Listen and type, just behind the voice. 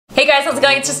guys, how's it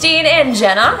going? It's Justine and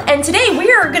Jenna, and today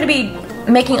we are going to be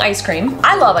making ice cream.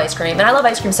 I love ice cream, and I love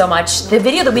ice cream so much. The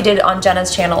video that we did on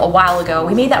Jenna's channel a while ago,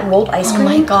 we made that rolled ice cream.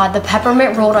 Oh my god, the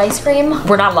peppermint rolled ice cream.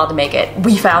 We're not allowed to make it.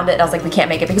 We found it, and I was like, we can't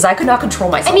make it because I could not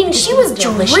control myself. I mean, she was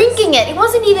drinking it. It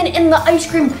wasn't even in the ice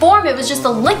cream form. It was just a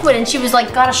liquid, and she was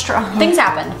like, got a straw. Things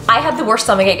happen. I had the worst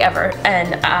stomachache ever, and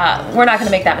we're not going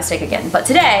to make that mistake again. But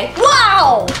today,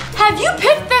 wow! Have you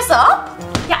picked this up?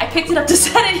 yeah, I picked it up to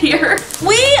set it here.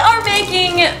 We are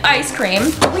making ice cream.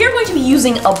 We are going to be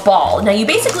using a ball. Now you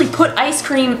basically put ice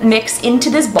cream mix into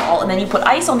this ball and then you put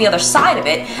ice on the other side of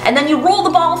it and then you roll the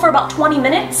ball for about 20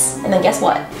 minutes and then guess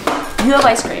what? You have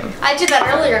ice cream. I did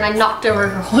that earlier and I knocked over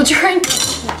her whole drink.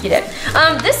 You did.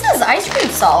 This is ice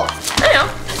cream salt. I know.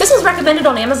 This was recommended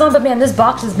on Amazon, but man, this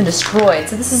box has been destroyed.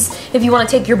 So this is if you want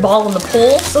to take your ball in the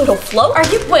pool so it'll float. Are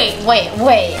you, wait.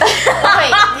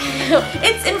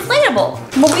 It's inflatable.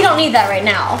 Well, we don't need that right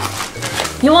now.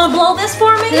 You want to blow this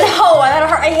for me? No,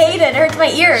 I hate it. It hurts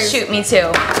my ears. Shoot, me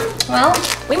too. Well,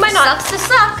 we might not. Sucks to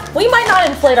suck. We might not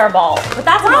inflate our ball, but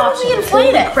that's an option. Why would we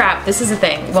inflate it? Crap, this is a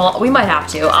thing. Well, we might have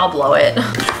to. I'll blow it.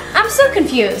 I'm so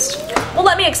confused. Well,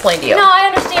 let me explain to you. No, I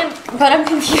understand, but I'm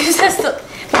confused as to.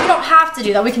 We don't have to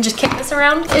do that. We can just kick this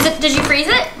around. Did you freeze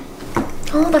it?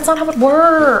 Oh, that's not how it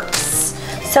works.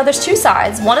 So there's two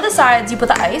sides. One of the sides you put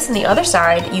the ice, and the other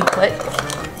side you put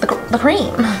the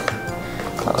cream.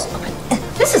 Close. Open.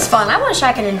 This is fun. I wish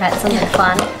I could invent something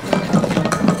fun.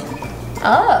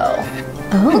 Oh.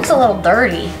 Looks a little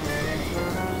dirty.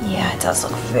 Yeah, it does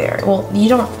look very well. You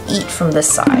don't eat from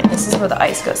this side. This is where the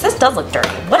ice goes. This does look dirty.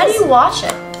 How do you wash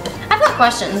it? I've got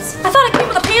questions. I thought it came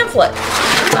with a pamphlet.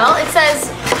 Well, it says,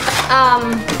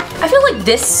 I feel like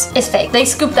this is fake. They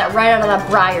scooped that right out of that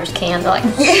Breyers can. They're like,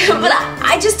 yeah, but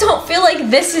I just don't feel like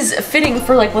this is fitting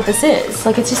for like what this is.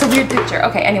 Like it's just a weird picture.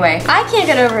 Okay, anyway. I can't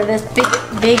get over this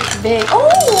big.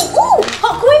 Oh,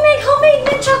 can we make homemade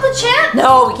mint chocolate chip?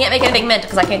 No, we can't make anything mint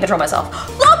because I can't control myself.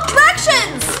 Look,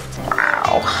 directions!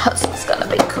 Wow, this is gonna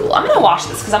be cool. I'm gonna wash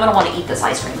this because I'm gonna want to eat this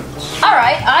ice cream. All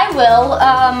right, I will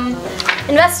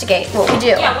investigate what we do.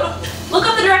 Yeah, look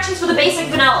up the directions for the basic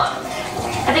vanilla.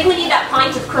 I think we need that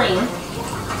pint of cream.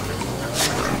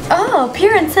 Oh,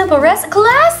 pure and simple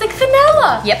classic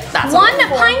vanilla. Yep, that's one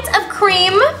pint of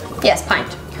cream. Yes,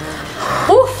 pint.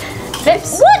 Oof.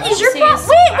 What is your problem?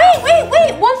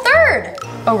 Wait, 1/3.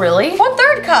 Oh, really?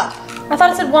 1/3 cup. I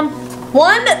thought it said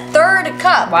 1/3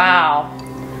 cup. Wow.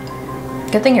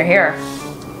 Good thing you're here.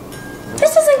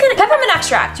 This isn't gonna. Peppermint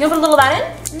extract. You want to put a little of that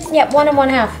in? Yep, 1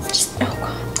 1/2. Just, oh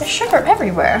god, there's sugar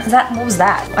everywhere. What was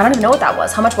that? I don't even know what that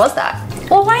was. How much was that?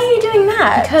 Well, why are you doing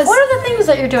that? Because what are the things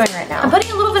that you're doing right now? I'm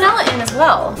putting a little vanilla in as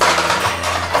well.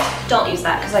 Don't use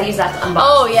that because I use that to unbox.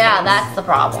 Oh yeah, that's the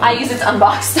problem. I use it to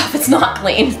unbox stuff. It's not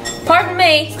clean. Pardon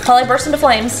me while I burst into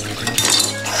flames.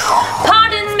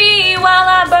 Pardon me while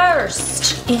I burst.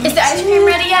 Is the ice cream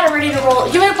ready yet? I'm ready to roll.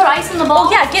 You want to put ice in the bowl?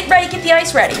 Oh yeah, get ready, get the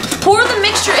ice ready. Pour the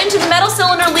mixture into the metal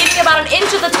cylinder, leaving about 1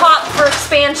 inch at the top for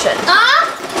expansion.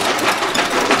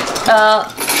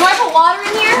 Do I put water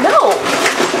in here? No.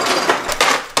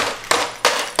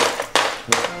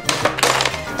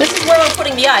 This is where we're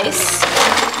putting the ice.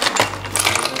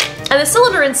 And the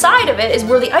cylinder inside of it is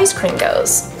where the ice cream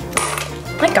goes.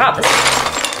 My god, this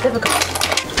is difficult.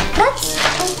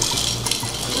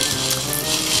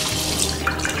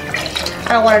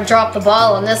 I don't want to drop the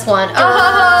ball on this one.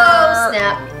 Oh,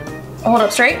 snap. Hold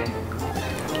up straight.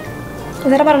 Is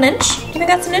that about 1 inch? Do you think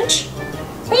that's 1 inch?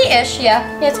 Ish,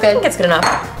 yeah. Yeah, it's I good. think it's good enough.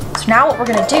 So now what we're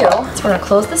gonna do is we're gonna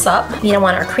close this up. We don't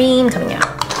want our cream coming out.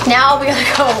 Now we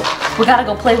gotta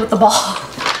go play with the ball.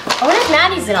 I wonder if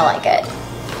Maddie's gonna like it.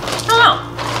 I don't know.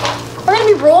 We're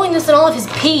gonna be rolling this in all of his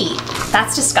pee.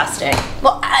 That's disgusting.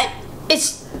 Well,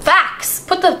 it's facts.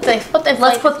 Put the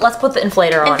Let's put the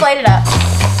inflator on. Inflate it up.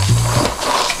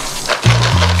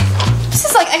 This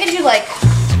is like, I can do like.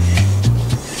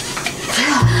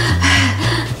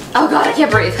 Oh god, I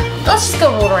can't breathe. Let's just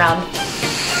go roll it around.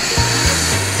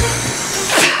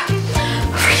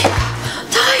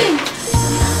 Dying.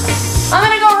 I'm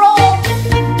gonna go roll.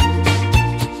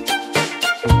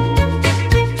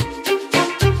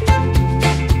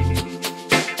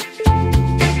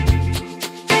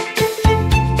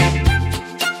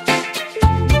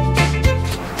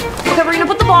 Okay, we're gonna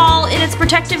put the ball in its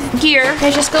protective gear.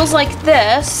 It just goes like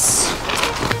this.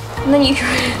 And then you,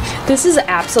 this is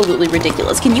absolutely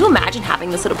ridiculous. Can you imagine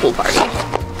having this at a pool party?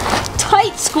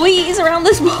 Tight squeeze around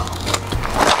this ball.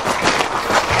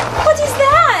 What is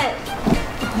that?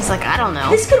 He's like, I don't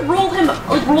know. This could roll him,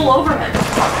 like roll over him.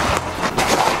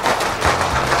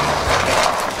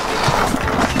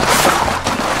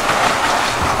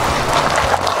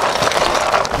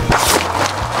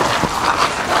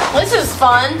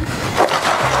 fun.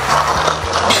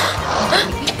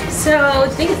 So, do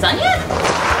you think it's done yet? No.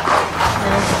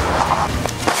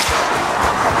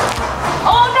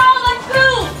 Oh no, let's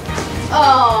poop!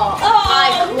 Oh,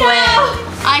 I quit. No.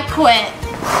 I quit.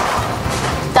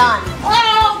 Done.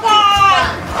 Oh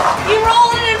god! You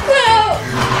rolled it in poop!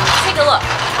 Take a look.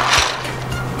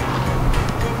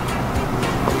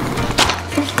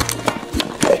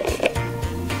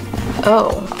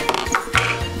 Oh.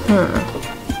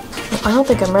 I don't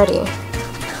think I'm ready.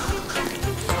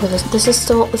 This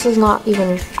is not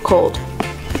even cold.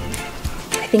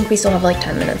 I think we still have like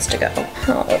 10 minutes to go.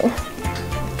 Oh.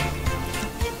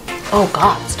 Oh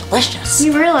god, it's delicious.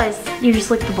 You realize you just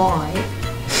licked the ball, right?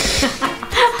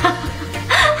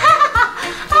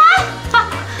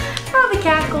 Oh, the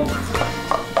cackle.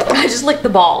 I just licked the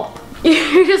ball.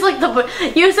 You just like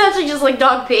you essentially just like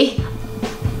dog pee.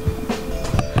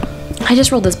 I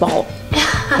just rolled this ball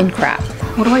in crap.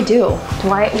 What do I do?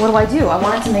 What do I do? I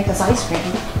wanted to make this ice cream,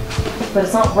 but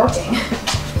it's not working.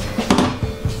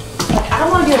 Like, I don't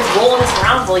want to be like rolling this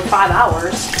around for like 5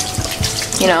 hours.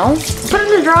 You know? Put it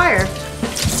in the dryer.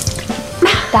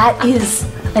 That is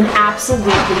an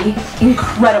absolutely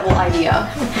incredible idea.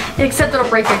 Except it'll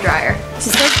break your dryer.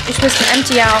 So it's like you're supposed to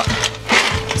empty out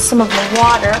some of the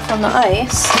water from the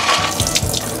ice.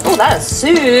 Oh, that is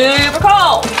super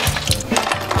cold.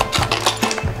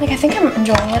 Like, I think I'm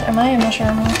enjoying it. Am I? I'm not sure.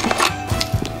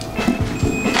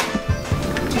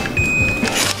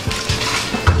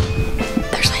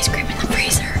 There's ice cream in the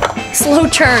freezer. Slow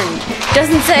churn.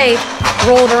 Doesn't say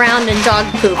rolled around in dog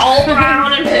poop. All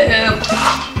around and poop.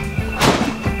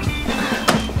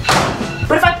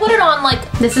 But if I put it on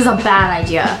like... This is a bad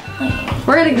idea.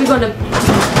 We're gonna be going to...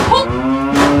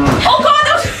 Oh god,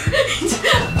 that was...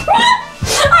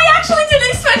 I actually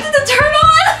didn't expect it to turn on!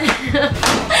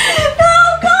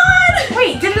 Oh god!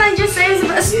 Wait, didn't I just say it was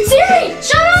a... Siri,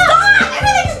 shut up! Stop!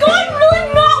 Everything's going really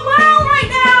not well right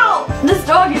now! This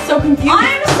dog is so confused. I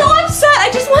am so upset! I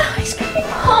just want ice cream.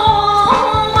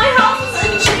 Oh, my house is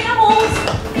in shambles.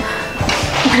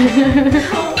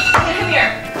 Oh, come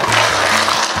here.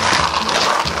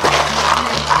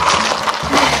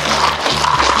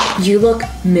 You look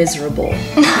miserable.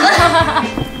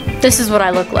 This is what I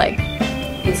look like.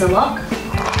 It's a look.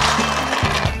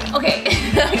 Okay.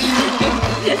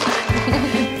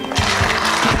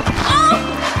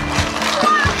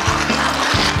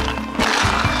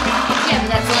 Yeah, but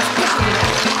that's less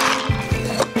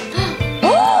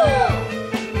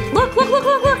Look, look, look,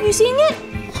 look, look. Are you seeing it?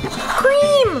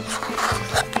 Cream!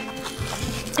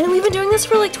 And we've been doing this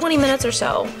for like 20 minutes or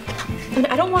so. And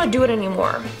I don't want to do it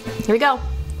anymore. Here we go.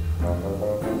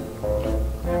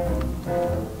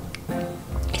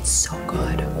 It's so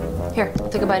good. Here, I'll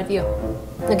take a bite of you.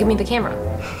 Now give me the camera.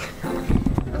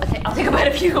 I'll take a bite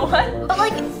of you. What? But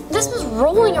like, this was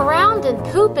rolling around in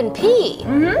poop and pee.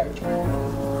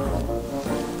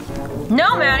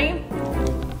 No, Maddie.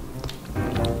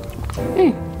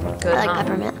 Good, I like huh?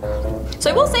 peppermint. So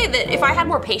I will say that if I had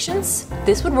more patience,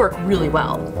 this would work really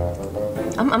well.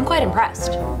 I'm quite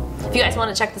impressed. If you guys want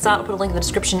to check this out, I'll put a link in the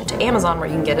description to Amazon where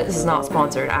you can get it. This is not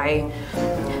sponsored. I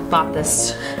bought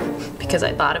this because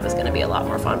I thought it was going to be a lot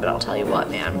more fun, but I'll tell you what,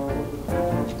 man.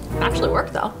 It actually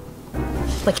worked though.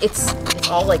 Like it's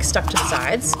all like stuck to the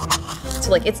sides.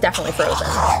 So like it's definitely frozen.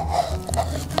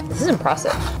 This is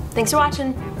impressive. Thanks for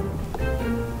watching.